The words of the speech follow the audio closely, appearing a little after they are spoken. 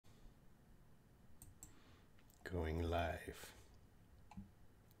Going live.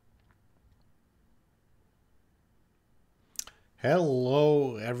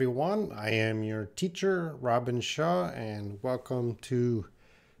 Hello everyone, I am your teacher Robin Shaw and welcome to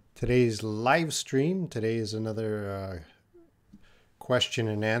today's live stream. Today is another question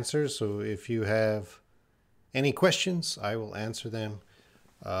and answer, so if you have any questions I will answer them.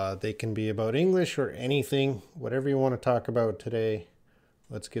 They can be about English or anything, whatever you want to talk about today.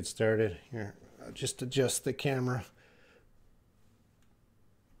 Let's get started. Here, I'll just adjust the camera.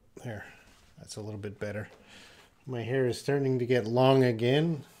 There, that's a little bit better. My hair is starting to get long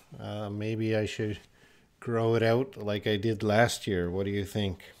again. Maybe I should grow it out like I did last year. What do you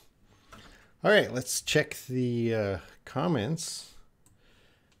think? All right, let's check the comments.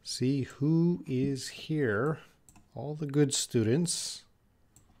 See who is here. All the good students.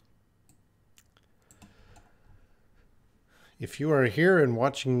 If you are here and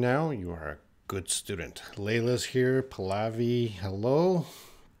watching now, you are a good student. Layla's here. Pallavi, hello.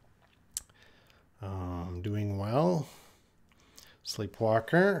 I'm doing well.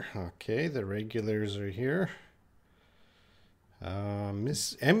 Sleepwalker. Okay, the regulars are here.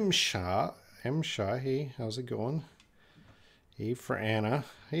 Miss M. Shah. Hey, how's it going? Hey, for Anna.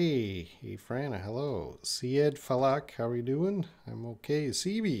 Hey, for Anna. Hello. Syed Falak, how are you doing? I'm okay.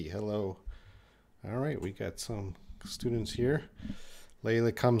 CB, hello. All right, we got some students here.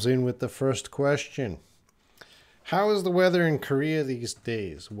 Layla comes in with the first question. How is the weather in Korea these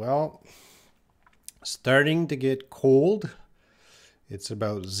days? Well, starting to get cold. It's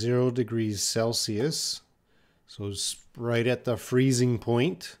about 0 degrees Celsius. So it's right at the freezing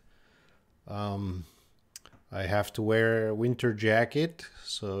point. I have to wear a winter jacket.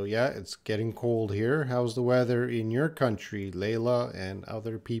 So yeah, it's getting cold here. How's the weather in your country, Layla and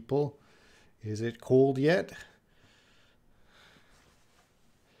other people? Is it cold yet?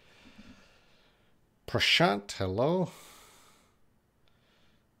 Prashant, hello.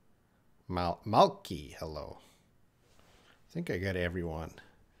 Malky, hello. I think I got everyone.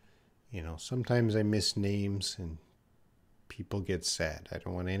 You know, sometimes I miss names and people get sad. I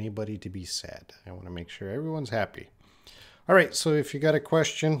don't want anybody to be sad. I want to make sure everyone's happy. All right, so if you got a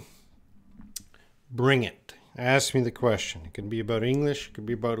question, bring it. Ask me the question. It can be about English, it could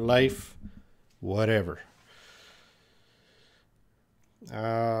be about life, whatever.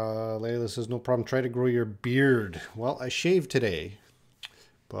 Layla says, no problem. Try to grow your beard. Well, I shaved today.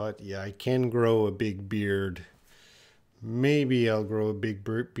 But yeah, I can grow a big beard. Maybe I'll grow a big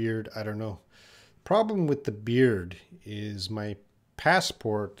beard. I don't know. Problem with the beard is my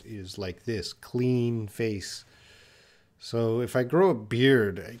passport is like this, clean face. So if I grow a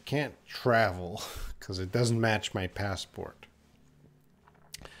beard, I can't travel because it doesn't match my passport.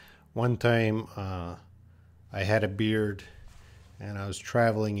 One time I had a beard and I was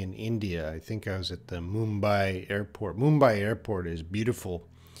traveling in India. I think I was at the Mumbai airport. Mumbai airport is beautiful.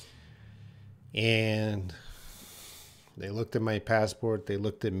 And they looked at my passport, they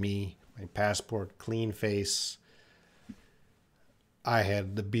looked at me, my passport, clean face. I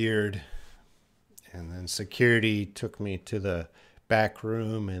had the beard, and then security took me to the back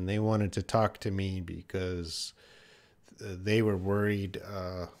room and they wanted to talk to me because they were worried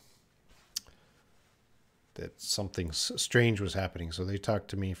that something strange was happening. So they talked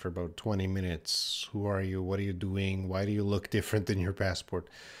to me for about 20 minutes. Who are you? What are you doing? Why do you look different than your passport?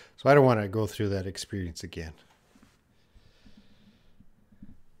 So I don't want to go through that experience again.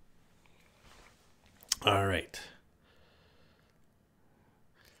 All right.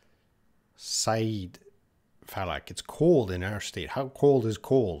 Saeed Falak, it's cold in our state. How cold is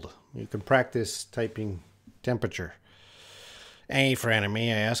cold? You can practice typing temperature. Hey, Fran,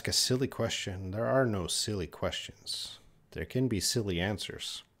 may I ask a silly question? There are no silly questions. There can be silly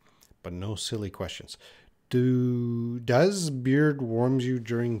answers, but no silly questions. Does beard warms you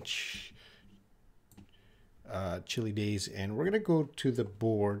during chilly days? And we're going to go to the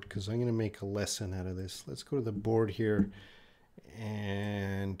board because I'm going to make a lesson out of this. Let's go to the board here.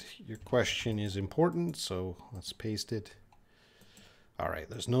 And your question is important, so let's paste it. All right,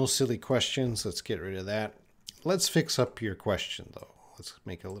 there's no silly questions. Let's get rid of that. Let's fix up your question, though. Let's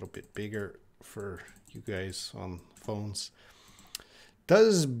make it a little bit bigger for you guys on phones.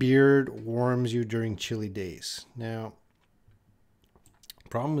 Does beard warms you during chilly days? Now,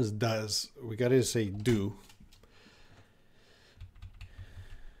 problem is does. We got to say do.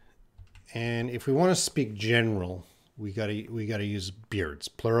 And if we want to speak general, we got to use beards,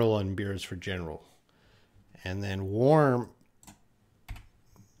 plural on beards for general. And then warm,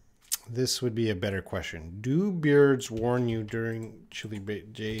 this would be a better question. Do beards warm you during chilly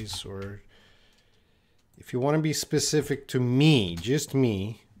days? Or if you want to be specific to me, just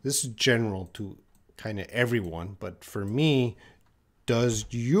me, this is general to kind of everyone, but for me, does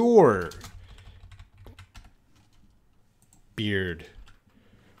your beard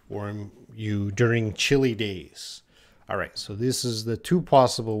warm you during chilly days? All right, so this is the two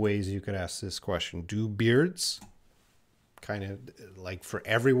possible ways you could ask this question. Do beards, kind of like for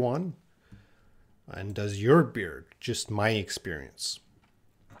everyone, and does your beard, just my experience?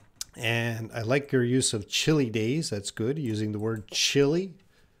 And I like your use of chilly days. That's good. Using the word chilly,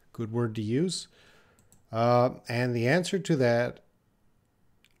 good word to use. And the answer to that,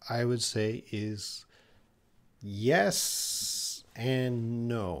 I would say, is yes and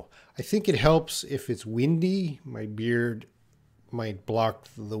no. I think it helps if it's windy. My beard might block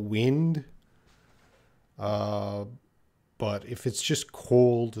the wind. But if it's just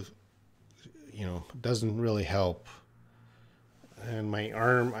cold, you know, it doesn't really help. And my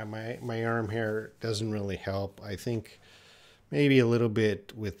arm hair doesn't really help. I think maybe a little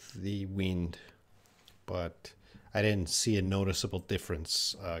bit with the wind, but I didn't see a noticeable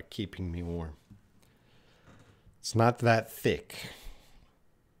difference keeping me warm. It's not that thick.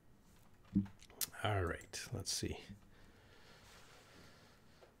 All right, let's see.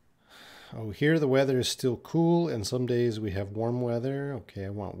 Oh, here the weather is still cool, and some days we have warm weather. Okay, I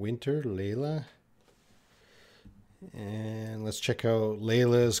want winter, Layla. And let's check out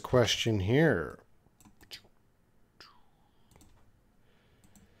Layla's question here.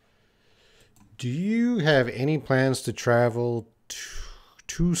 Do you have any plans to travel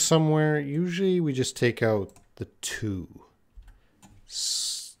to somewhere? Usually we just take out the to.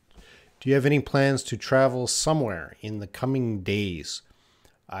 Do you have any plans to travel somewhere in the coming days?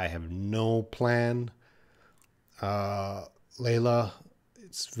 I have no plan. Layla,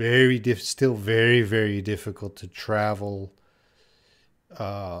 it's still very, very difficult to travel.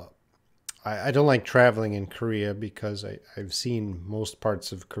 I don't like traveling in Korea because I've seen most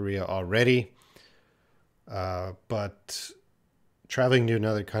parts of Korea already. But traveling to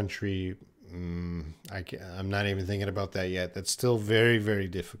another country, I'm not even thinking about that yet. That's still very, very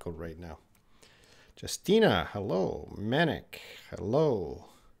difficult right now. Justina, hello. Manic, hello.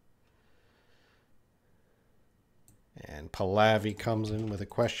 And Pallavi comes in with a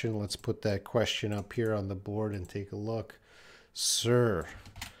question. Let's put that question up here on the board and take a look. Sir,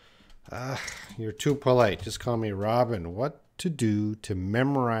 you're too polite. Just call me Robin. What to do to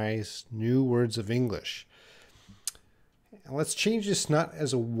memorize new words of English? And let's change this not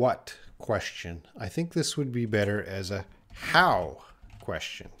as a what question. I think this would be better as a how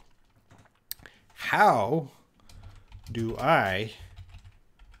question. How do I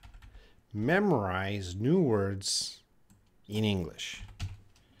memorize new words in English?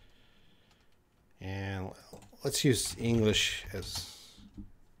 And let's use English as...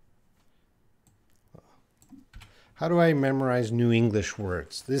 How do I memorize new English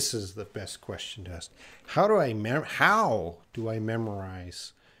words? This is the best question to ask. How do I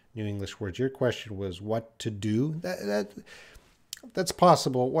memorize new English words? Your question was what to do. That's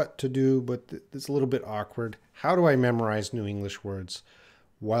possible, what to do, but it's a little bit awkward. How do I memorize new English words?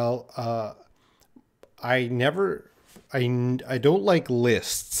 Well, I don't like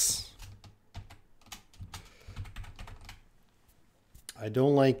lists. I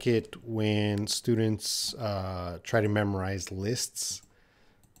don't like it when students try to memorize lists.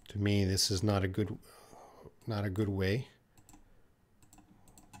 To me, this is not a good way.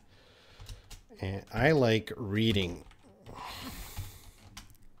 And I like reading.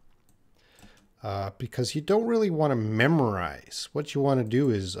 Because you don't really want to memorize. What you want to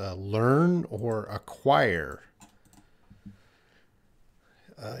do is learn or acquire.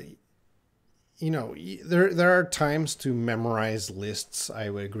 You know, there are times to memorize lists.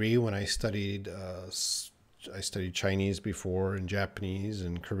 I would agree. When I studied Chinese before, and Japanese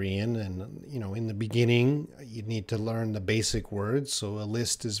and Korean, and you know, in the beginning you need to learn the basic words, so a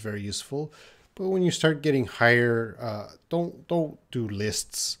list is very useful. But when you start getting higher, don't do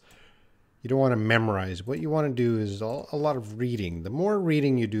lists. You don't want to memorize. What you want to do is a lot of reading. The more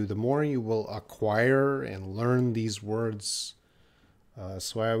reading you do, the more you will acquire and learn these words.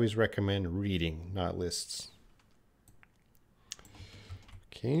 So I always recommend reading, not lists.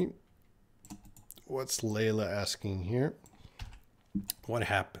 Okay. What's Layla asking here? What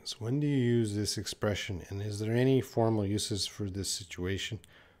happens? When do you use this expression? And is there any formal uses for this situation?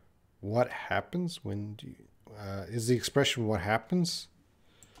 What happens? When do you... is the expression what happens?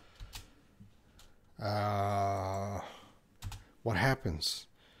 What happens?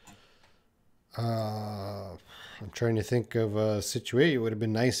 I'm trying to think of a situation. It would have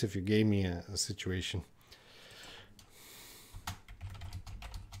been nice if you gave me a situation.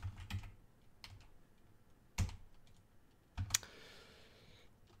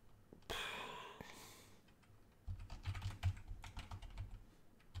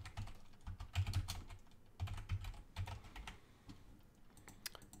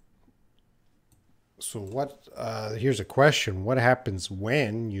 So what, here's a question. What happens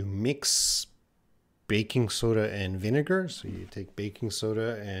when you mix baking soda and vinegar? So you take baking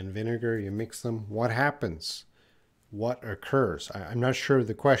soda and vinegar, you mix them. What happens? What occurs? I'm not sure of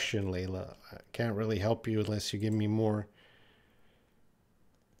the question, Layla. I can't really help you unless you give me more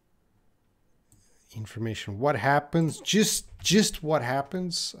information. What happens? Just what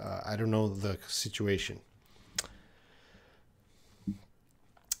happens? I don't know the situation.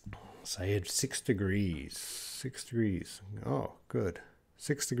 So I had 6 degrees. 6 degrees. Oh, good.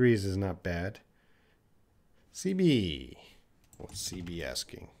 6 degrees is not bad. CB. What's CB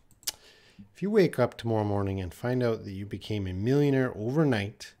asking? If you wake up tomorrow morning and find out that you became a millionaire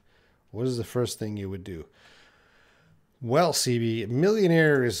overnight, what is the first thing you would do? Well, CB, a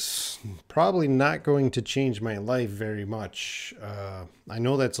millionaire is probably not going to change my life very much. I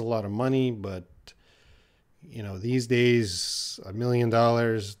know that's a lot of money, but you know, these days, $1 million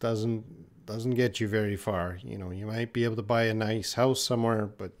doesn't get you very far. You know, you might be able to buy a nice house somewhere,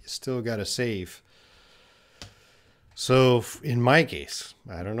 but you still got to save. So in my case,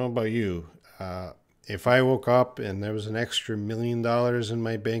 I don't know about you, if I woke up and there was an extra $1 million in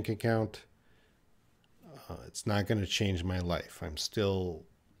my bank account, it's not going to change my life. I'm still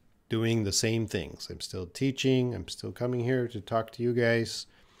doing the same things. I'm still teaching. I'm still coming here to talk to you guys.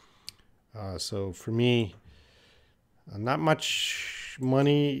 So for me, not much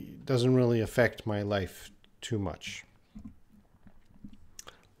money doesn't really affect my life too much.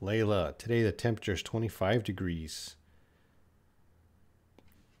 Layla, today the temperature is 25 degrees.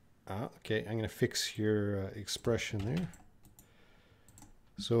 Okay, I'm going to fix your expression there.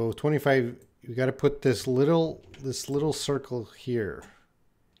 So 25, you got to put this little circle here.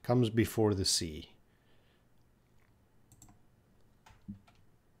 Comes before the C.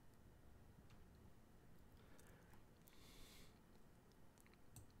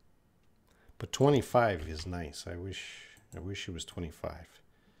 But 25 is nice. I wish it was 25.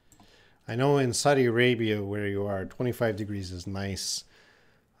 I know in Saudi Arabia where you are, 25 degrees is nice.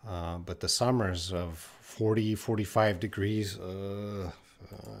 But the summers of 40, 45 degrees, yeah,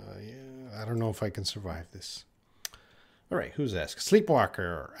 I don't know if I can survive this. All right, who's asking?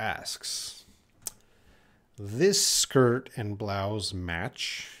 Sleepwalker asks, this skirt and blouse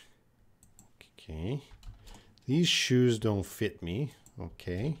match. Okay. These shoes don't fit me.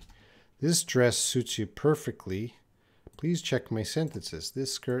 Okay. This dress suits you perfectly. Please check my sentences.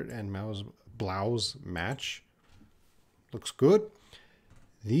 This skirt and blouse match. Looks good.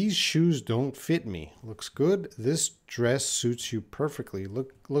 These shoes don't fit me. Looks good. This dress suits you perfectly.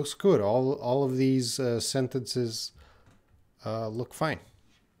 Looks good. All of these sentences look fine.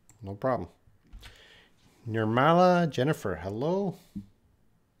 No problem. Nirmala Jennifer, hello.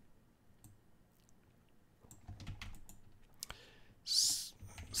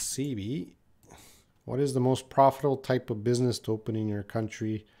 CB, what is the most profitable type of business to open in your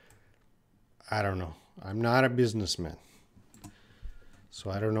country? I don't know. I'm not a businessman. So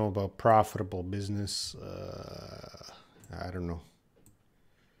I don't know about profitable business. I don't know.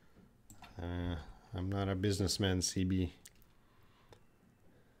 I'm not a businessman, CB.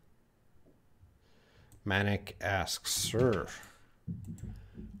 Manic asks, sir,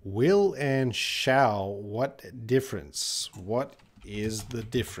 will and shall, what difference? What is the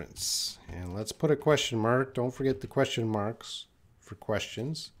difference? And let's put a question mark. Don't forget the question marks for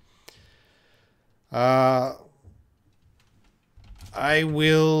questions. I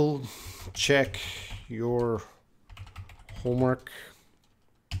will check your homework.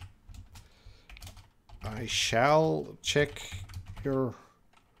 I shall check your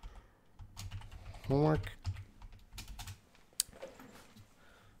homework.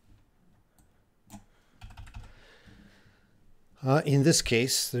 In this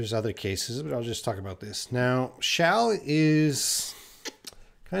case, there's other cases, but I'll just talk about this. Now, shall is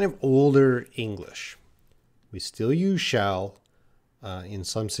kind of older English. We still use shall in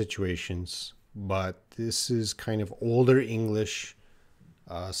some situations, but this is kind of older English,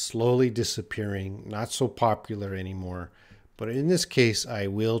 slowly disappearing, not so popular anymore. But in this case, I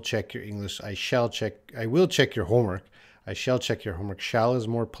will check your English. I will check your homework. I shall check your homework. Shall is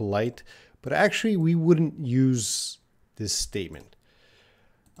more polite, but actually we wouldn't use this statement.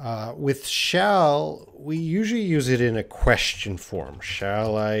 With shall, we usually use it in a question form.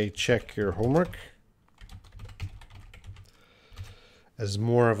 Shall I check your homework? As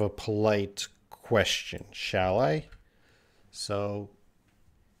more of a polite question. Shall I? So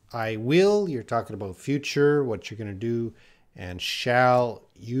I will, you're talking about future, what you're going to do, and shall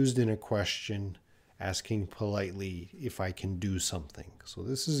used in a question, asking politely if I can do something. So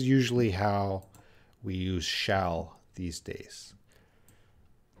this is usually how we use shall these days.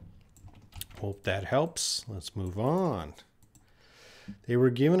 Hope that helps. Let's move on. They were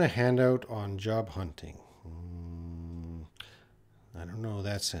given a handout on job hunting. I don't know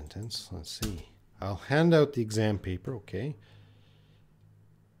that sentence. Let's see. I'll hand out the exam paper. Okay.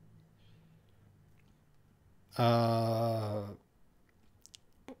 I'll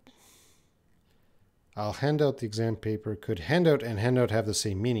hand out the exam paper. Could handout and handout have the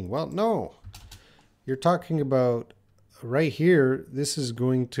same meaning? Well, no. You're talking about right here. This is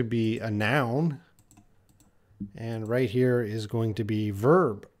going to be a noun. And right here is going to be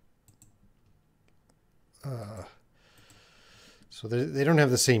verb. So they don't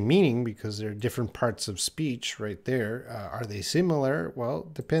have the same meaning because they're different parts of speech right there. Are they similar? Well,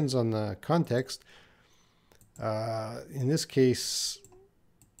 it depends on the context. In this case,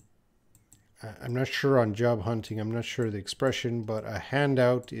 I'm not sure on job hunting. I'm not sure the expression, but a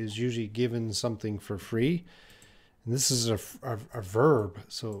handout is usually given something for free. And this is a verb.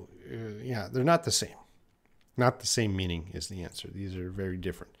 So, yeah, they're not the same. Not the same meaning is the answer. These are very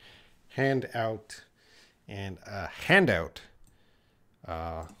different. Hand out and a handout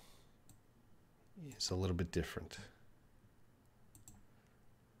is a little bit different.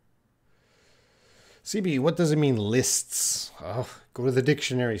 CB, what does it mean, lists? Oh, go to the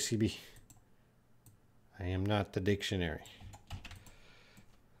dictionary, CB. I am not the dictionary.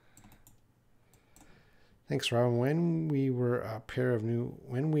 Thanks, Robin. When we wear a pair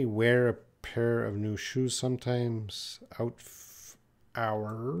of new shoes, sometimes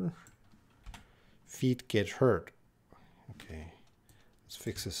our feet get hurt. Okay, let's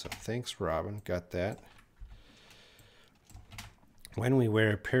fix this up. Thanks, Robin. Got that. When we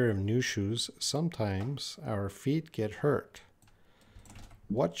wear a pair of new shoes, sometimes our feet get hurt.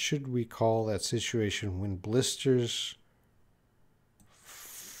 What should we call that situation when blisters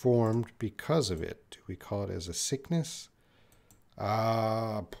formed because of it? Do we call it as a sickness?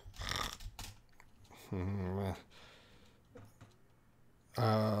 My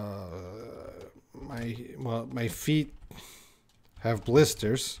feet have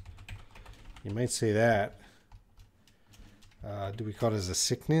blisters. You might say that. Do we call it as a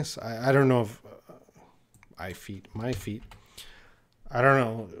sickness? I don't know if my feet. I don't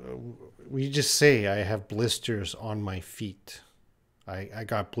know. We just say I have blisters on my feet. I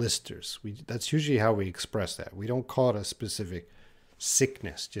got blisters. That's usually how we express that. We don't call it a specific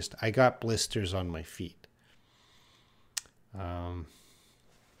sickness. Just I got blisters on my feet.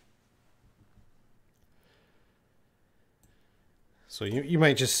 So you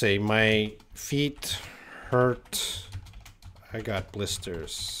might just say my feet hurt. I got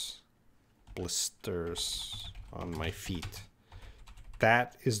blisters on my feet.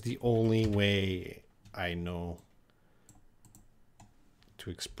 That is the only way I know to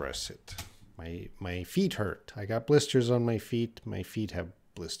express it. My feet hurt. I got blisters on my feet. My feet have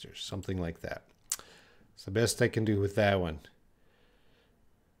blisters. Something like that. It's the best I can do with that one.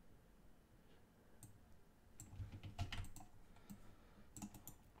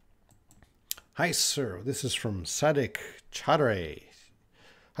 Hi, sir. This is from Sadik Chadre.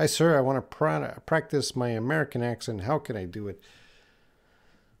 Hi, sir. I want to practice my American accent. How can I do it?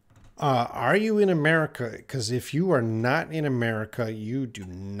 Are you in America? Because if you are not in America, you do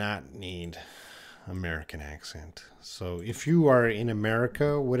not need American accent. So if you are in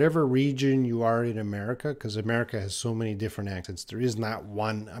America, whatever region you are in America, because America has so many different accents, there is not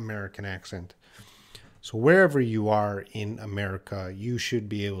one American accent. So wherever you are in America, you should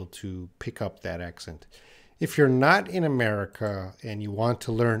be able to pick up that accent. If you're not in America and you want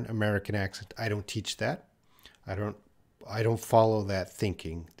to learn American accent, I don't teach that. I don't follow that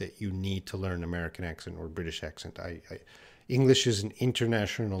thinking that you need to learn American accent or British accent. English is an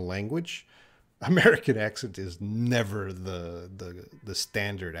international language. American accent is never the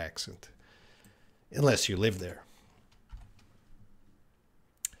standard accent, unless you live there.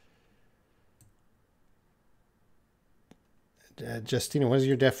 Justina, what is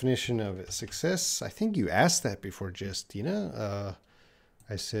your definition of success? I think you asked that before, Justina.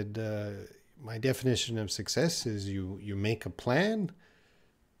 I said my definition of success is you make a plan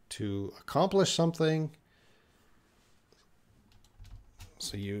to accomplish something.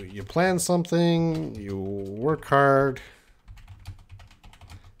 So you plan something, you work hard,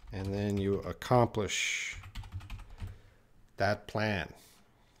 and then you accomplish that plan.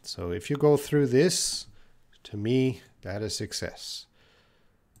 So if you go through this, to me, that is success.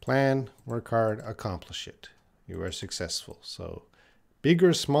 Plan, work hard, accomplish it. You are successful. So big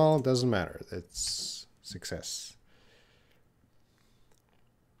or small, doesn't matter. That's success.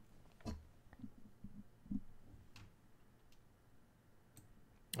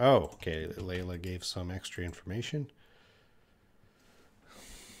 Oh, okay. Layla gave some extra information.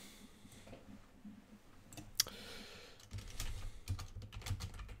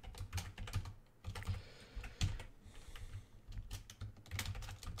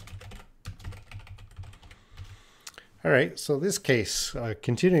 All right, so this case,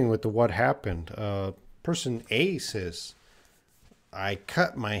 continuing with the what happened, person A says, I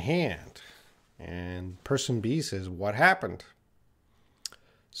cut my hand. And person B says, what happened?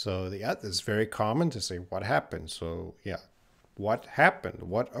 So yeah, it's very common to say, what happened? So yeah, what happened?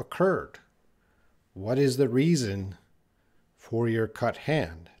 What occurred? What is the reason for your cut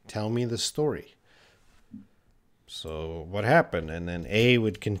hand? Tell me the story. So what happened? And then A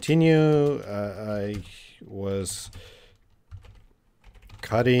would continue. I was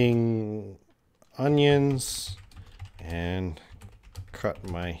cutting onions and cut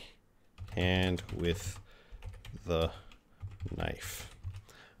my hand with the knife.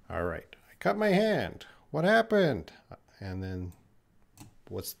 All right, I cut my hand. What happened? And then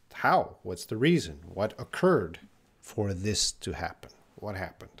what's the reason? What occurred for this to happen? What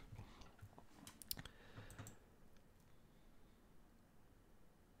happened?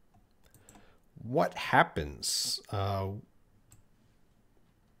 What happens?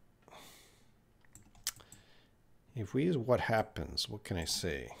 If we use what happens, what can I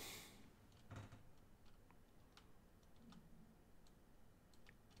say?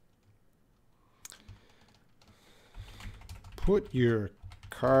 Put your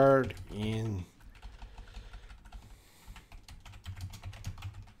card in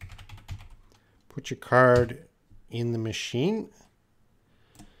the machine.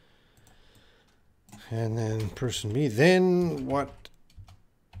 And then person B, then what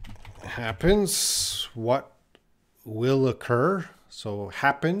happens? What will occur? So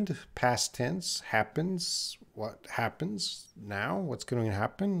happened, past tense, happens. What happens now? What's going to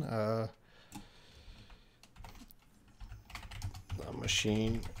happen? The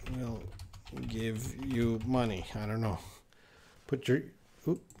machine will give you money. I don't know. Put your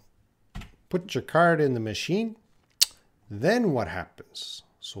card in the machine. Then what happens?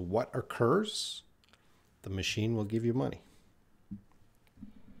 So what occurs? The machine will give you money.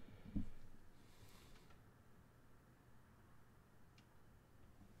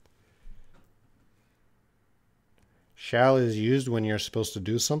 Shall is used when you're supposed to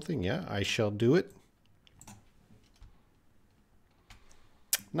do something. Yeah, I shall do it.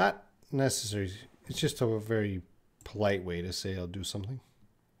 Not necessary. It's just a very polite way to say I'll do something.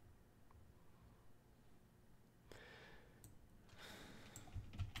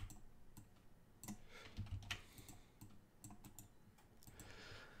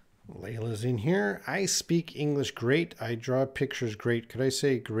 Layla's in here. I speak English great. I draw pictures great. Could I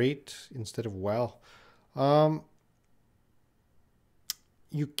say great instead of well?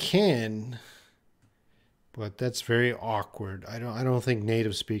 You can, but that's very awkward. I don't think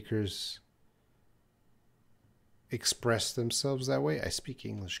native speakers express themselves that way. I speak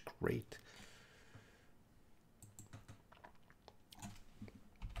English great.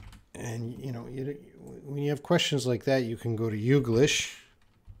 And you know, when you have questions like that, you can go to Youglish.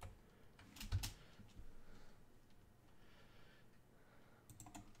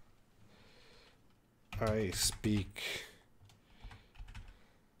 I speak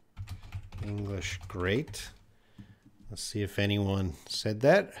English great. Let's see if anyone said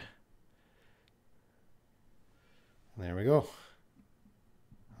that. There we go.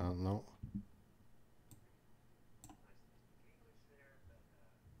 Oh, no.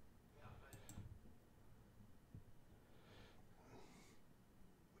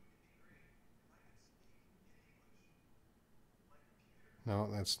 No,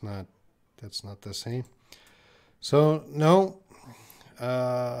 that's not the same. So no,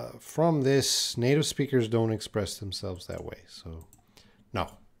 from this, native speakers don't express themselves that way. So no,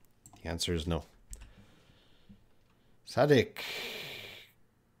 the answer is no. Sadik,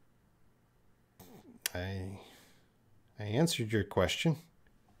 I answered your question.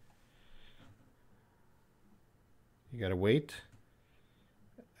 You gotta wait.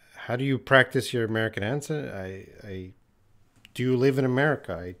 How do you practice your American accent? Do you live in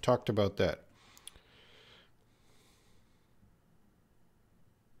America? I talked about that.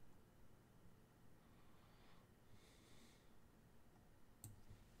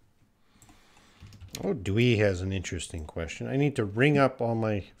 Oh, Dewey has an interesting question. I need to ring up all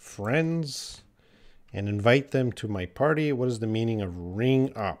my friends and invite them to my party. What is the meaning of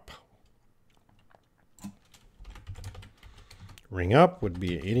ring up? Ring up would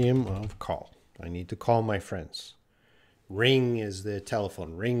be an idiom of call. I need to call my friends. Ring is the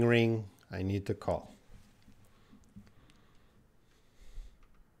telephone. Ring, ring. I need to call.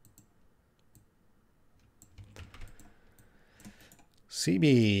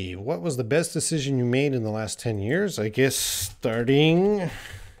 CB, what was the best decision you made in the last 10 years? I guess starting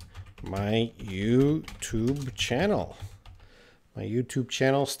my YouTube channel. My YouTube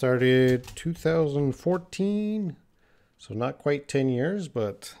channel started 2014. So not quite 10 years,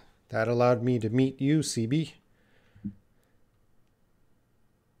 but that allowed me to meet you, CB.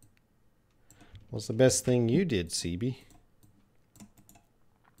 What's the best thing you did, CB?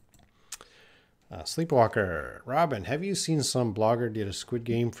 Sleepwalker. Robin, have you seen some blogger did a Squid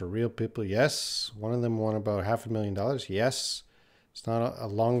Game for real people? Yes. One of them won about $500,000. Yes. It's not a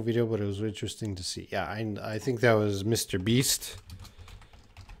long video, but it was interesting to see. Yeah, I think that was Mr. Beast,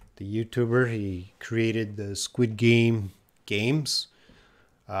 the YouTuber. He created the Squid Game games.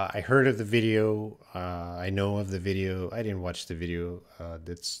 I heard of the video. I know of the video. I didn't watch the video.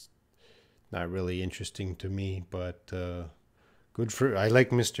 That's not really interesting to me, but good for. I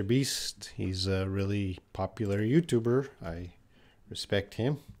like Mr. Beast. He's a really popular YouTuber. I respect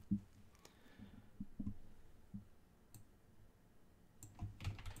him.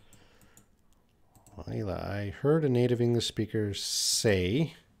 I heard a native English speaker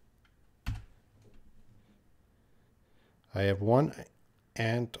say, I have one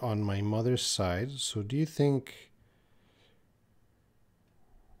aunt on my mother's side. So do you think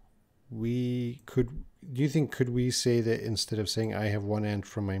could we say that instead of saying I have one aunt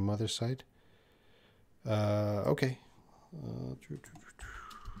from my mother's side? Okay.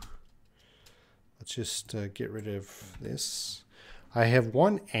 Let's just get rid of this. I have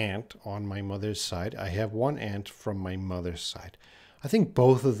one aunt on my mother's side. I have one aunt from my mother's side. I think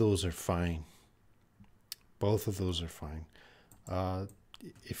both of those are fine. Both of those are fine.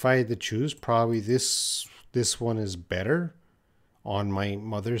 If I had to choose, probably this one is better on my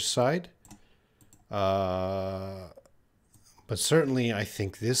mother's side. But certainly I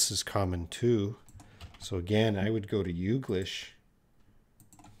think this is common too. So again, I would go to Youglish.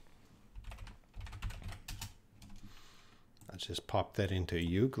 Let's just pop that into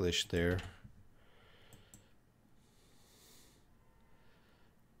Youglish there.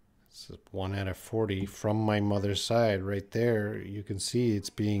 This is 1 out of 40 from my mother's side right there. You can see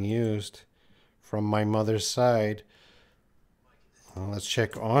it's being used from my mother's side. Let's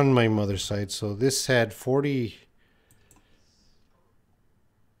check on my mother's side. So this had 40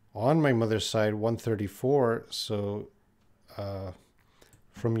 on my mother's side, 134. So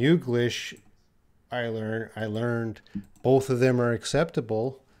from Youglish, I learned both of them are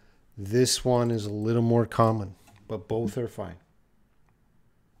acceptable. This one is a little more common, but both are fine.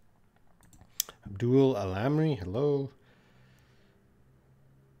 Abdul Alamri, hello.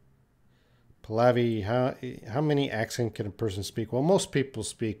 Pallavi, how many accents can a person speak? Well, most people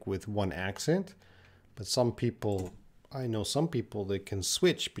speak with one accent, but some people, I know some people that can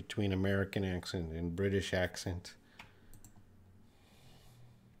switch between American accent and British accent.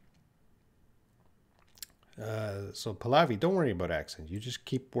 So Pallavi, don't worry about accent. You just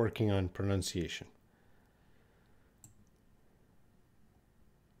keep working on pronunciation.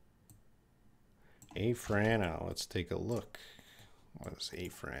 A for Anna, let's take a look. What does A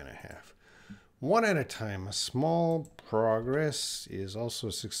for Anna have? One at a time. A small progress is also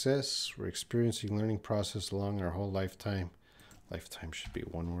a success. We're experiencing learning process along our whole lifetime. Lifetime should be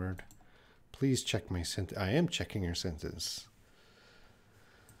one word. Please check my sentence. I am checking your sentence.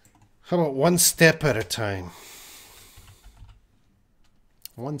 How about one step at a time?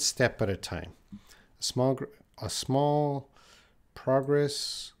 One step at a time. A small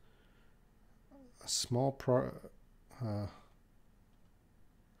progress. I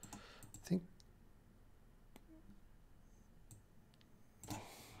think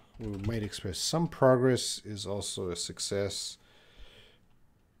we might express some progress is also a success.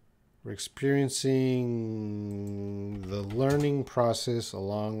 We're experiencing the learning process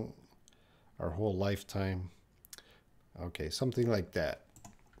along our whole lifetime. Okay, something like that.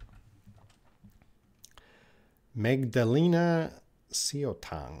 Magdalena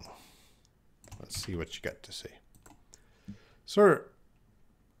Siotang. Let's see what you got to say. Sir,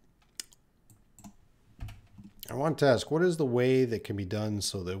 I want to ask, what is the way that can be done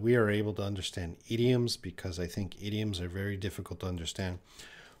so that we are able to understand idioms? Because I think idioms are very difficult to understand.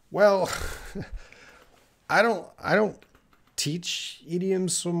 Well, I don't teach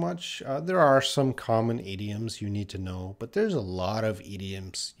idioms so much. There are some common idioms you need to know, but there's a lot of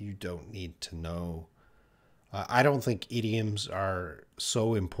idioms you don't need to know. I don't think idioms are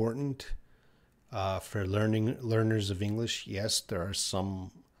so important for learners of English. Yes, there are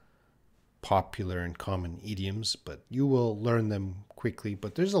some popular and common idioms, but you will learn them quickly.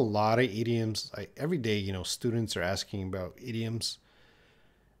 But there's a lot of idioms. Every day, students are asking about idioms.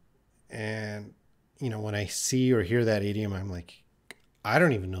 And, when I see or hear that idiom, I'm like, I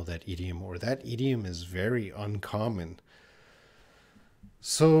don't even know that idiom, or that idiom is very uncommon.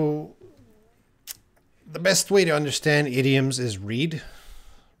 So the best way to understand idioms is read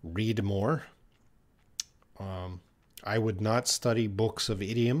more. I would not study books of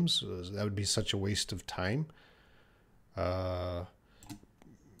idioms. That would be such a waste of time.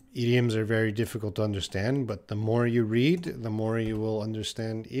 Idioms are very difficult to understand, but the more you read, the more you will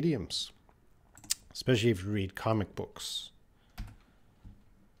understand idioms, especially if you read comic books.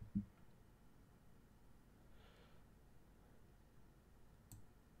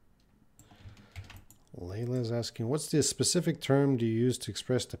 Layla's asking, what's the specific term do you use to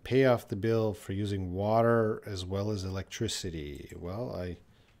express to pay off the bill for using water as well as electricity? Well,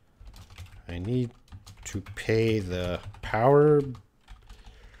 I need to pay the power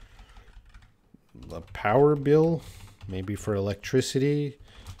bill, maybe for electricity.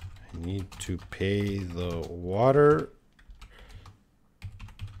 I need to pay the water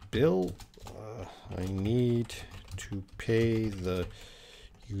bill. I need to pay the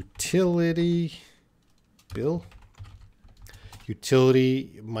utility bill.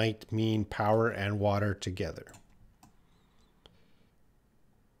 Utility might mean power and water together.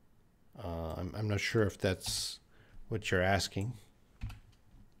 I'm not sure if that's what you're asking.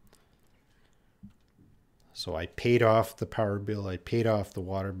 So I paid off the power bill, I paid off the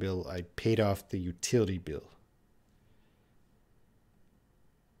water bill, I paid off the utility bill.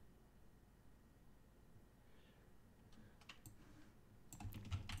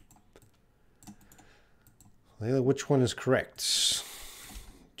 Layla, which one is correct?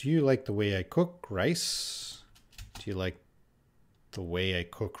 Do you like the way I cook rice? Do you like the way I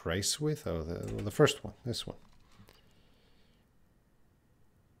cook rice with? Oh, the first one, this one.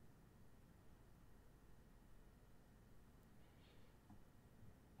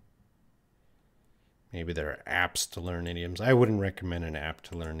 Maybe there are apps to learn idioms. I wouldn't recommend an app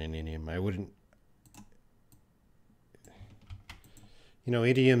to learn an idiom. I wouldn't. You know,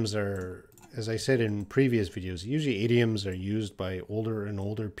 idioms are, as I said in previous videos, usually idioms are used by older and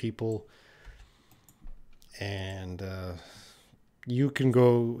older people. And you can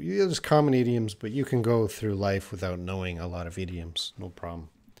go, there's common idioms, but you can go through life without knowing a lot of idioms. No problem.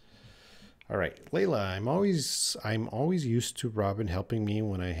 All right, Layla, I'm always used to Robin helping me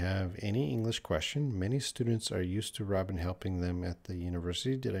when I have any English question. Many students are used to Robin helping them at the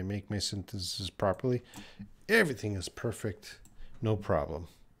university. Did I make my sentences properly? Everything is perfect. No problem.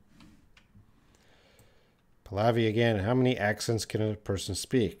 Pallavi again, how many accents can a person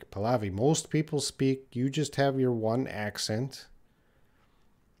speak? Pallavi, most people speak, you just have your one accent.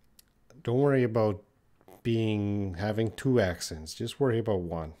 Don't worry about having two accents. Just worry about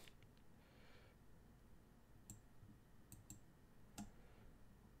one.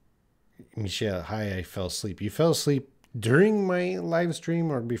 Michelle, hi, I fell asleep. You fell asleep during my live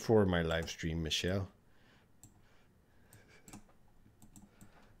stream or before my live stream, Michelle?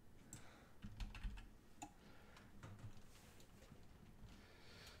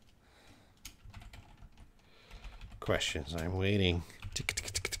 Questions, I'm waiting.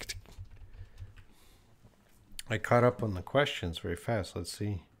 I caught up on the questions very fast. Let's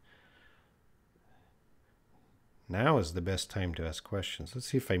see. Now is the best time to ask questions. Let's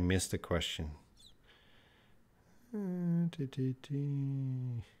see if I missed a question.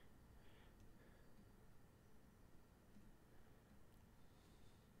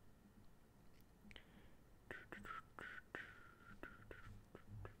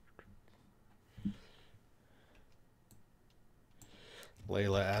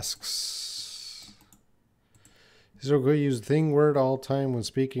 Layla asks, is it okay to use thing word all the time when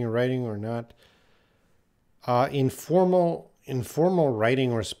speaking or writing or not? Informal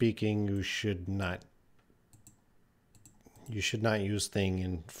writing or speaking, you should not use thing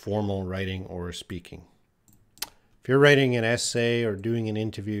in formal writing or speaking. If you're writing an essay or doing an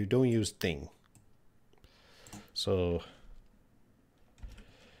interview, don't use thing. So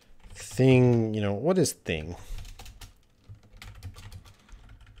thing, you know, what is thing?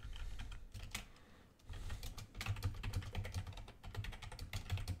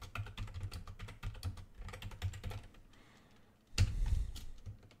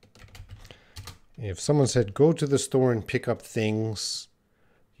 If someone said, go to the store and pick up things,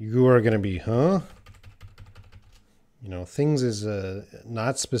 you are going to be, huh? You know, things is a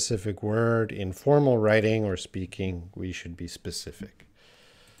not specific word. In formal writing or speaking, we should be specific.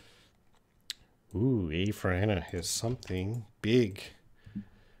 Ooh, A for Anna is something big.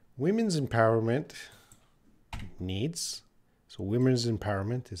 Women's empowerment needs. So women's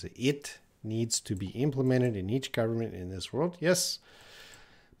empowerment is it needs to be implemented in each government in this world. Yes.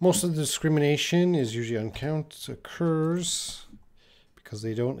 Most of the discrimination is usually uncount occurs because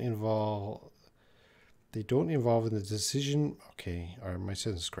they don't involve in the decision. Okay, are my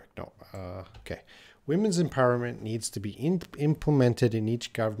sentence correct? No. Okay. Women's empowerment needs to be implemented in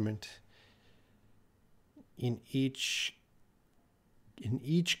each government in each,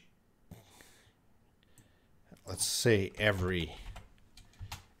 let's say every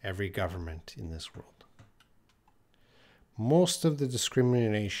government in this world. Most of the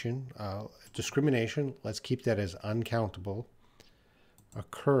discrimination, let's keep that as uncountable,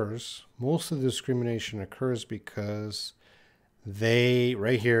 occurs. Most of the discrimination occurs because they,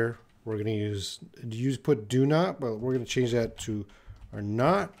 right here, we're going to put do not, but we're going to change that to are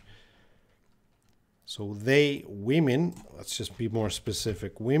not. So they, women, let's just be more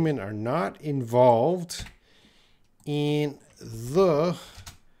specific. Women are not involved in the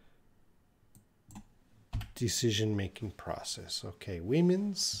decision-making process. Okay,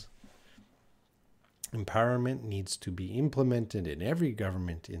 women's empowerment needs to be implemented in every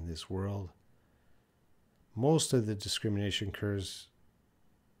government in this world. Most of the discrimination occurs,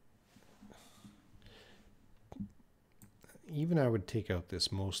 even I would take out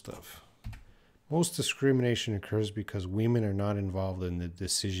this most of. Most discrimination occurs because women are not involved in the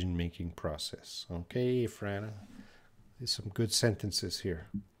decision-making process. Okay, Frana, there's some good sentences here.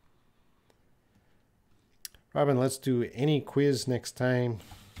 Robin, let's do any quiz next time.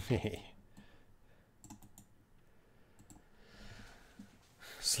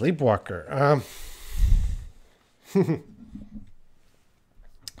 Sleepwalker.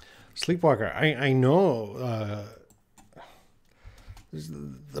 Sleepwalker. I know.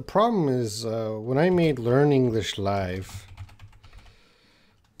 The problem is when I made Learn English Live,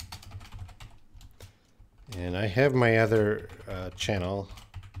 and I have my other channel.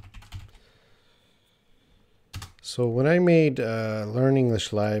 So when I made Learn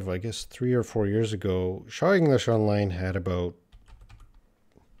English Live, I guess 3 or 4 years ago, Shaw English Online had about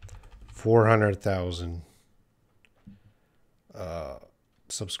 400,000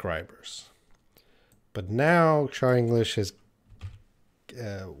 subscribers. But now Shaw English has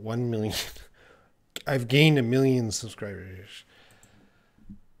 1 million. I've gained 1 million subscribers.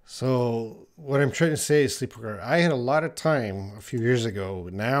 So what I'm trying to say is, Sleepwalker, I had a lot of time a few years ago.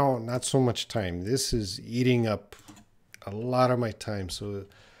 Now, not so much time. This is eating up a lot of my time. So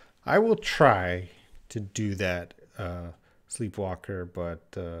I will try to do that, Sleepwalker,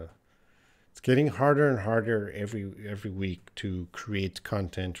 but it's getting harder and harder every week to create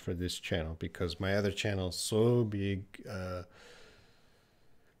content for this channel because my other channel is so big.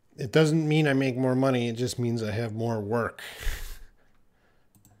 It doesn't mean I make more money. It just means I have more work.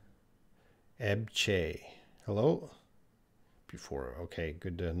 Ebche. Hello? Before. Okay,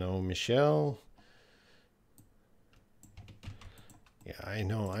 good to know. Michelle. Yeah, I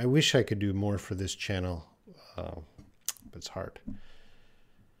know. I wish I could do more for this channel. But it's hard.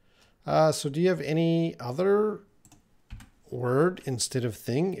 So do you have any other word instead of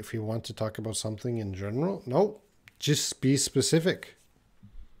thing if you want to talk about something in general? No, just be specific.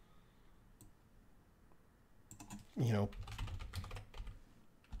 You know,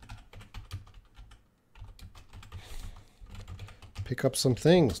 pick up some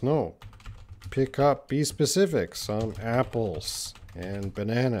things. No, pick up, be specific. Some apples and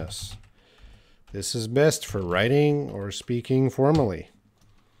bananas. This is best for writing or speaking formally.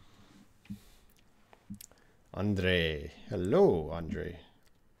 Andre. Hello, Andre.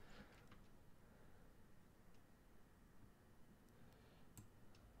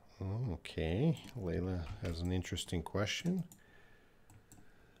 Okay, Layla has an interesting question.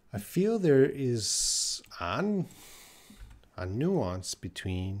 I feel there is a nuance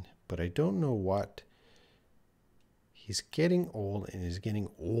between, but I don't know what. He's getting old and he's getting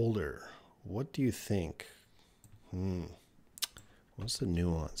older. What do you think? What's the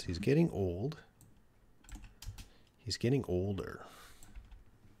nuance? He's getting old. He's getting older.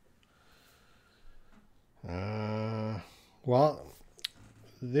 Well,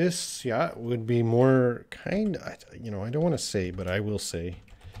 this, yeah, would be more kind of, you know, I don't want to say, but I will say,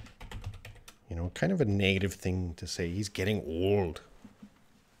 you know, kind of a negative thing to say. He's getting old.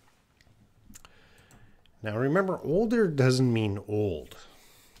 Now, remember, older doesn't mean old.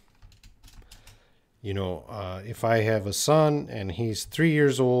 You know, if I have a son and he's 3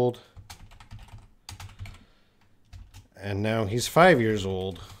 years old, and now he's 5 years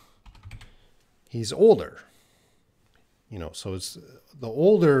old, he's older. You know, so it's the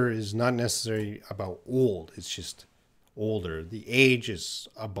older is not necessarily about old. It's just older. The age is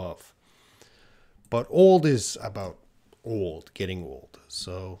above. But old is about old, getting old.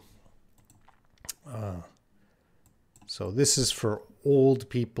 So this is for old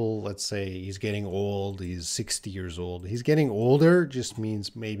people. Let's say he's getting old. He's 60 years old. He's getting older just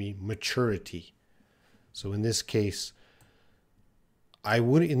means maybe maturity. So in this case, I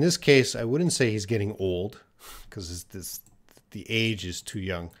wouldn't say he's getting old because the age is too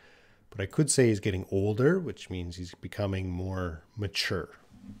young. But I could say he's getting older, which means he's becoming more mature.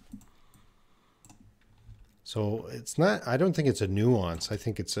 So it's not, I don't think it's a nuance. I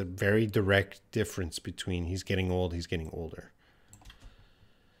think it's a very direct difference between he's getting old, he's getting older.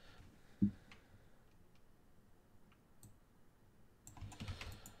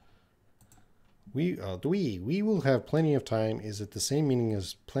 We will have plenty of time. Is it the same meaning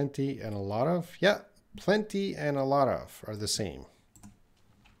as plenty and a lot of? Yeah, plenty and a lot of are the same.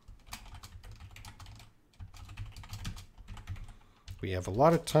 We have a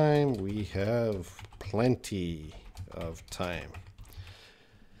lot of time. We have plenty of time.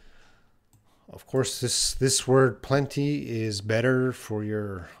 Of course, this word plenty is better for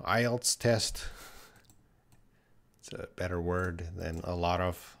your IELTS test. It's a better word than a lot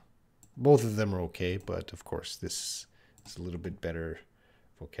of. Both of them are okay, but of course this is a little bit better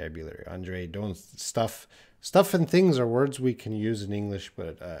vocabulary. Andre, don't stuff and things are words we can use in English,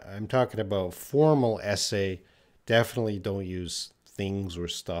 but I'm talking about formal essay. Definitely don't use things or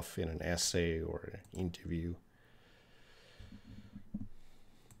stuff in an essay or an interview.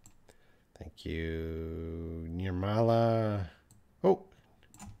 Thank you, Nirmala. Oh.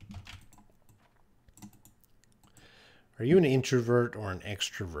 Are you an introvert or an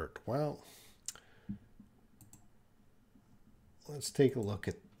extrovert? Well, let's take a look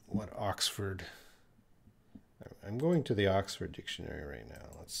at what Oxford. I'm going to the Oxford Dictionary right now.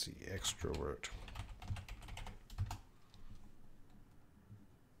 Let's see, extrovert.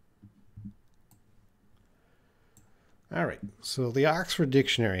 All right, so the Oxford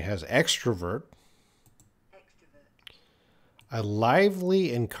Dictionary has extrovert. A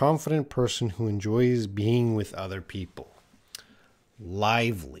lively and confident person who enjoys being with other people.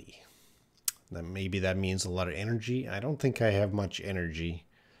 Lively. Maybe that means a lot of energy. I don't think I have much energy.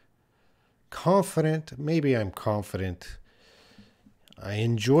 Confident. Maybe I'm confident. I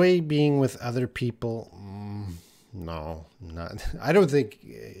enjoy being with other people. No, not. I don't think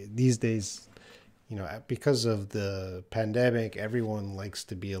these days, you know, because of the pandemic, everyone likes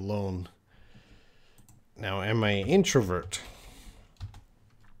to be alone. Now, am I an introvert?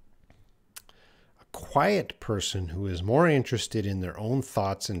 Quiet person who is more interested in their own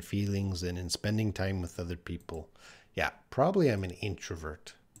thoughts and feelings than in spending time with other people. Yeah, probably I'm an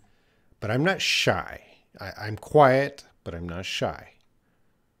introvert. But I'm not shy. I'm quiet, but I'm not shy.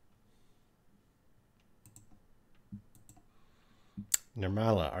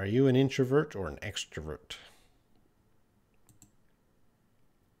 Nirmala, are you an introvert or an extrovert?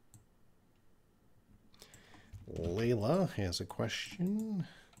 Layla has a question.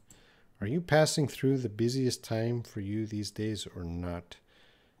 Are you passing through the busiest time for you these days or not?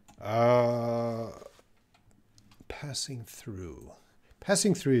 Passing through.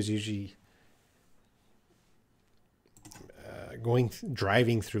 Passing through is usually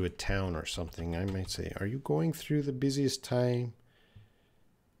driving through a town or something. I might say, are you going through the busiest time?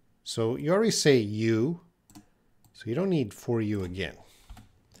 So you already say you, so you don't need for you again.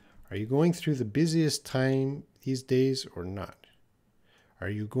 Are you going through the busiest time these days or not? Are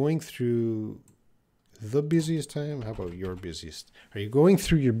you going through the busiest time? How about your busiest? Are you going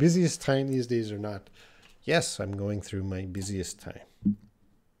through your busiest time these days or not? Yes, I'm going through my busiest time.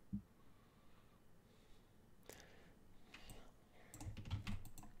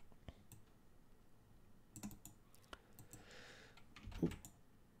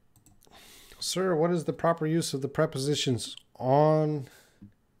 Sir, what is the proper use of the prepositions on,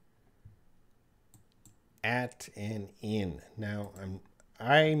 at, and in? Now,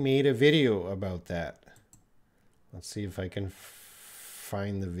 I made a video about that. Let's see if I can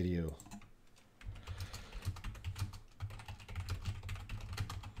find the video.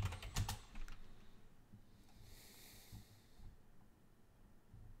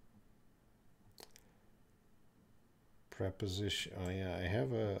 Preposition. Oh yeah, I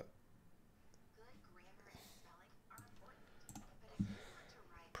have a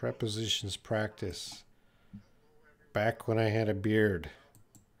prepositions practice back when I had a beard.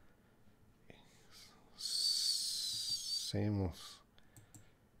 Sameless.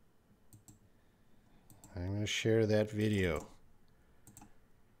 I'm going to share that video.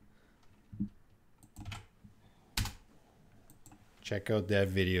 Check out that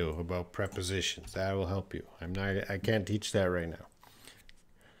video about prepositions. That will help you. I can't teach that right now.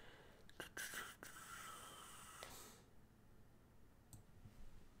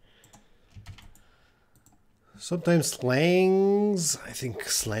 Sometimes slangs, I think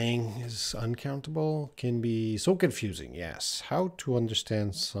slang is uncountable, can be so confusing. Yes. How to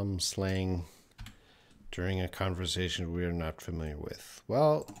understand some slang during a conversation we are not familiar with.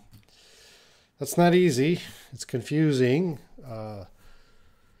 Well, that's not easy. It's confusing.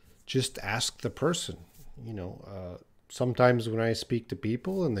 just ask the person. You know, sometimes when I speak to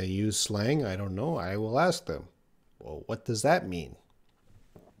people and they use slang I don't know, I will ask them, well, what does that mean?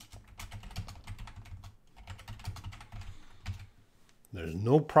 There's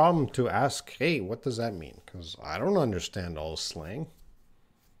no problem to ask, hey, what does that mean? Because I don't understand all slang.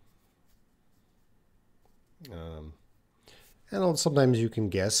 And sometimes you can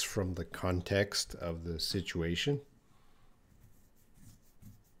guess from the context of the situation.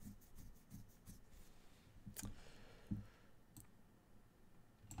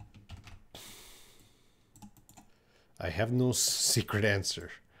 I have no secret answer.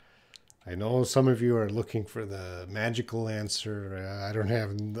 I know some of you are looking for the magical answer. I don't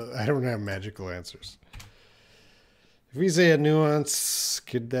have magical answers. If we say a nuance,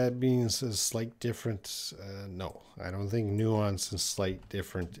 could that mean a slight difference? No, I don't think nuance and slight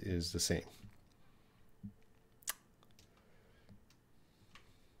different is the same.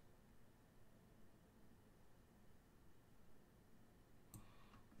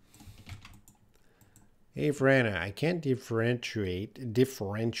 Hey, Verana, I can't differentiate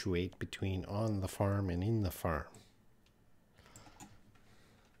between on the farm and in the farm.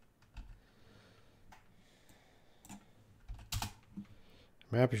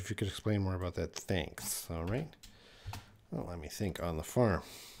 I'm happy if you could explain more about that. Thanks. All right. Well, let me think. On the farm.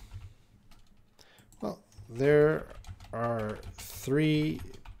 Well, there are 3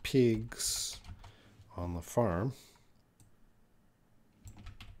 pigs on the farm.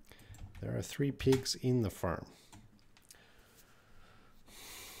 There are 3 pigs in the farm.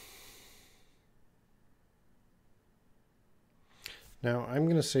 Now, I'm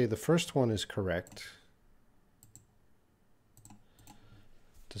going to say the first one is correct.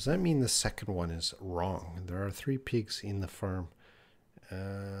 Does that mean the second one is wrong? There are 3 pigs in the farm.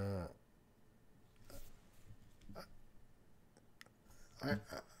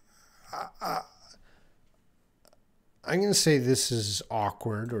 I'm going to say this is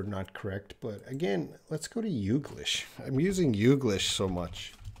awkward or not correct, but again, let's go to Youglish. I'm using Youglish so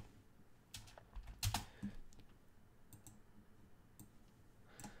much.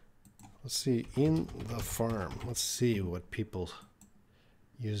 Let's see, in the farm. Let's see what people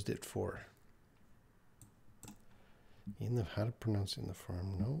used it for. In the, how to pronounce in the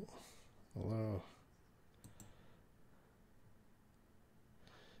farm? No. Hello.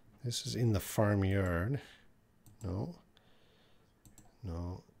 This is in the farmyard. No.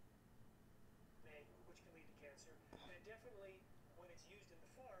 No. Which can lead to cancer. And definitely when it's used in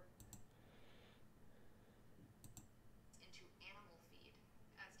the farm. Into animal feed,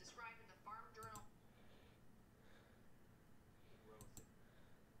 as described in the Farm Journal. Absolutely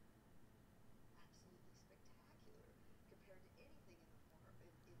spectacular compared to anything in the farm,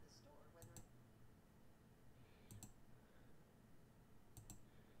 in the store, whether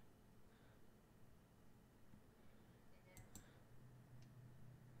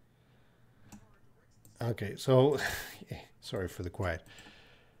Okay, so sorry for the quiet.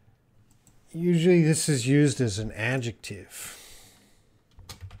 Usually this is used as an adjective.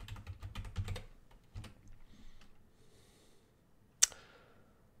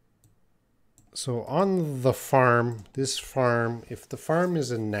 So on the farm, this farm, if the farm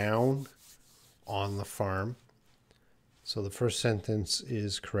is a noun, on the farm, so the first sentence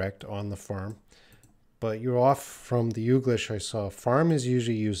is correct, on the farm. But you're off from the Youglish I saw. Farm is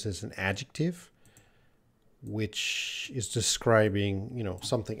usually used as an adjective, which is describing, you know,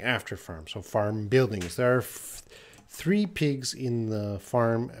 something after farm. So farm buildings. There are 3 pigs in the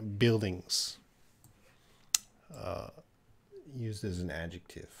farm buildings. Used as an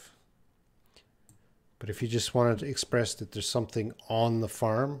adjective. But if you just wanted to express that there's something on the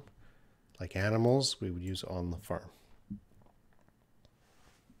farm, like animals, we would use on the farm.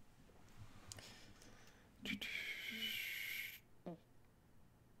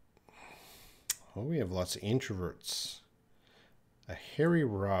 Oh, we have lots of introverts. A hairy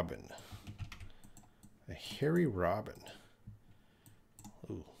robin. A hairy robin.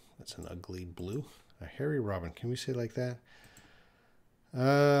 Ooh, that's an ugly blue. A hairy robin. Can we say it like that?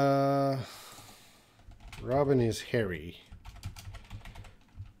 Robin is hairy.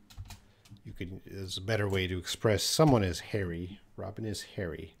 You could. There's a better way to express someone is hairy. Robin is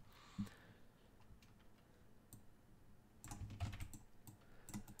hairy.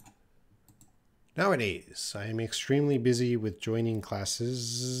 Nowadays, I am extremely busy with joining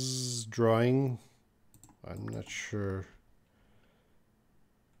classes, drawing. I'm not sure.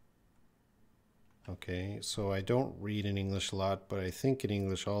 Okay, so I don't read in English a lot, but I think in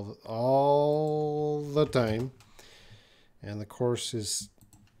English all the time. And the course is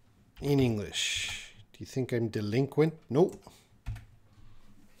in English. Do you think I'm delinquent? Nope.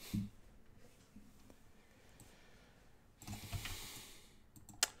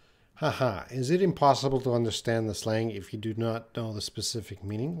 Haha, is it impossible to understand the slang if you do not know the specific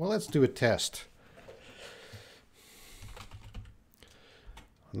meaning? Well, let's do a test.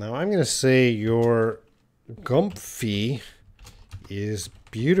 Now I'm going to say your Gumphy is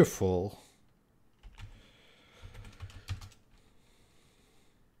beautiful.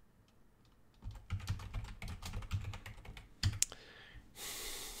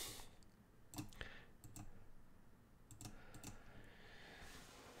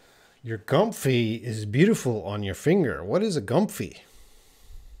 Your Gumphy is beautiful on your finger. What is a Gumphy?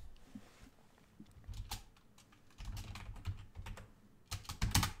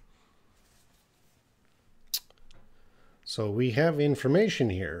 So we have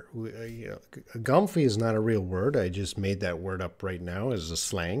information here. Gumphy is not a real word. I just made that word up right now as a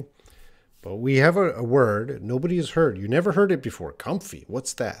slang. But we have a word nobody has heard. You never heard it before. Comfy.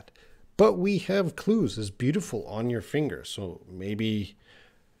 What's that? But we have clues. It's beautiful on your finger. So maybe...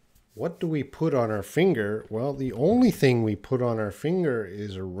 what do we put on our finger? Well, the only thing we put on our finger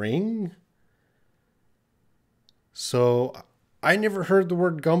is a ring. So I never heard the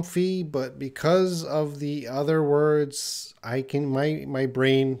word Gumphy, but because of the other words, I can my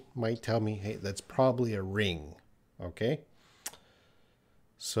brain might tell me, hey, that's probably a ring. Okay?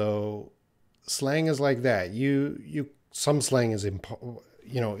 So slang is like that. Some slang is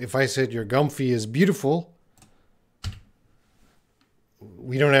if I said your Gumphy is beautiful,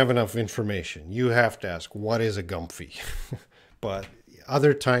 we don't have enough information. You have to ask, what is a Gumphy? But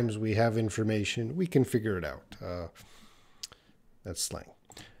other times we have information. We can figure it out. That's slang.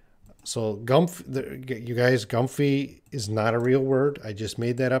 So you guys, Gumphy is not a real word. I just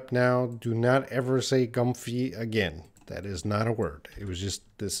made that up now. Do not ever say Gumphy again. That is not a word. It was just,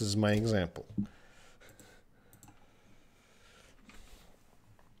 this is my example.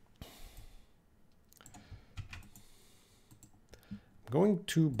 Going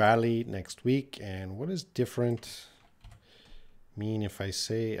to Bali next week, and what does different mean if I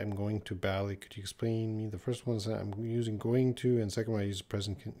say I'm going to Bali? Could you explain me? The first one is I'm using going to, and second one I use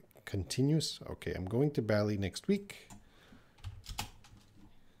present continuous. Okay, I'm going to Bali next week.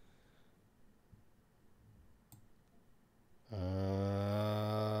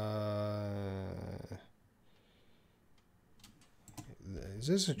 Is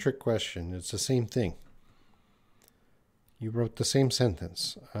this a trick question? It's the same thing. You wrote the same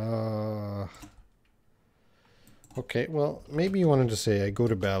sentence. Okay, well, maybe you wanted to say I go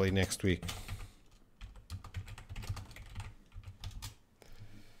to Bali next week.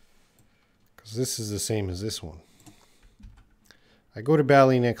 Because this is the same as this one. I go to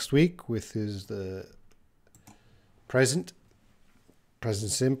Bali next week with the present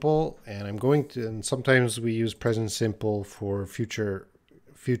simple, and I'm going to, and sometimes we use present simple for future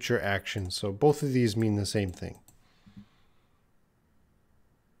action. So both of these mean the same thing.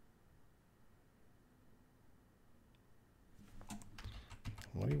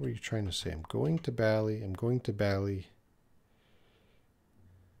 What were you trying to say? I'm going to Bali. I'm going to Bali.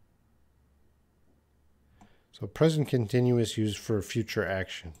 So present continuous used for future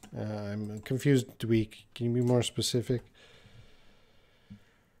action. I'm confused, Dweek. Can you be more specific?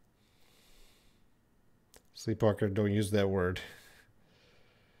 Sleepwalker, don't use that word.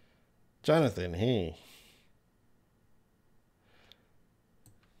 Jonathan, hey.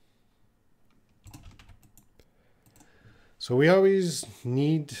 So we always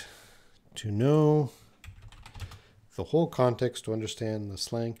need to know the whole context to understand the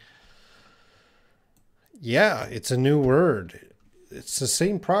slang. Yeah, it's a new word. It's the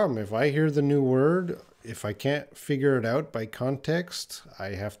same problem. If I hear the new word, if I can't figure it out by context, I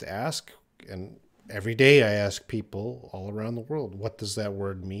have to ask. And every day I ask people all around the world, what does that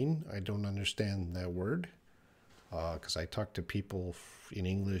word mean? I don't understand that word. Because I talk to people in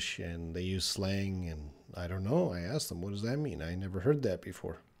English and they use slang and I don't know. I ask them, what does that mean? I never heard that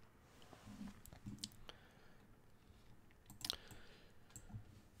before.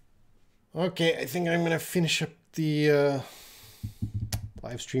 Okay, I think I'm going to finish up the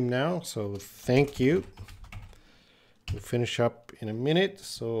live stream now. So thank you. We'll finish up in a minute.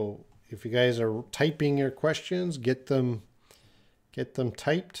 So if you guys are typing your questions, get them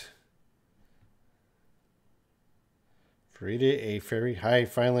typed. Frida, a fairy. Hi,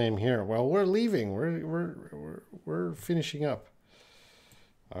 finally I'm here. Well, we're leaving. We're finishing up.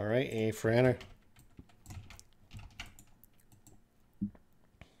 All right, A for Anna.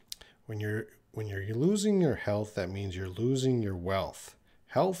 When you're losing your health, that means you're losing your wealth.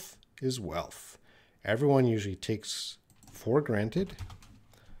 Health is wealth. Everyone usually takes for granted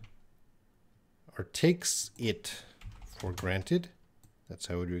or takes it for granted. That's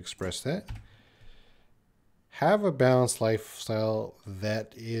how would you express that? Have a balanced lifestyle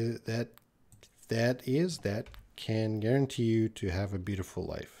that can guarantee you to have a beautiful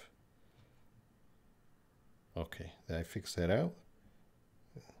life. Okay, did I fix that out?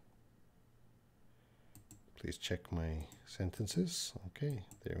 Please check my sentences. Okay,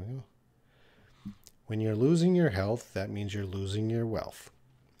 there we go. When you're losing your health, that means you're losing your wealth.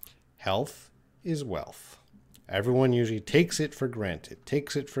 Health is wealth. Everyone usually takes it for granted.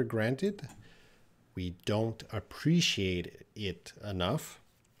 We don't appreciate it enough.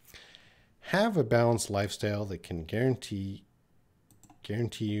 Have a balanced lifestyle that can guarantee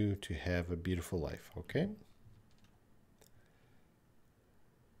you to have a beautiful life, okay?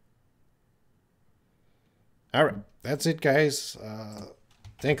 All right, that's it, guys.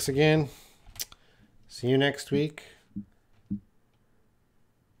 Thanks again. See you next week.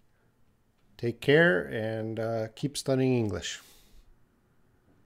 Take care and keep studying English.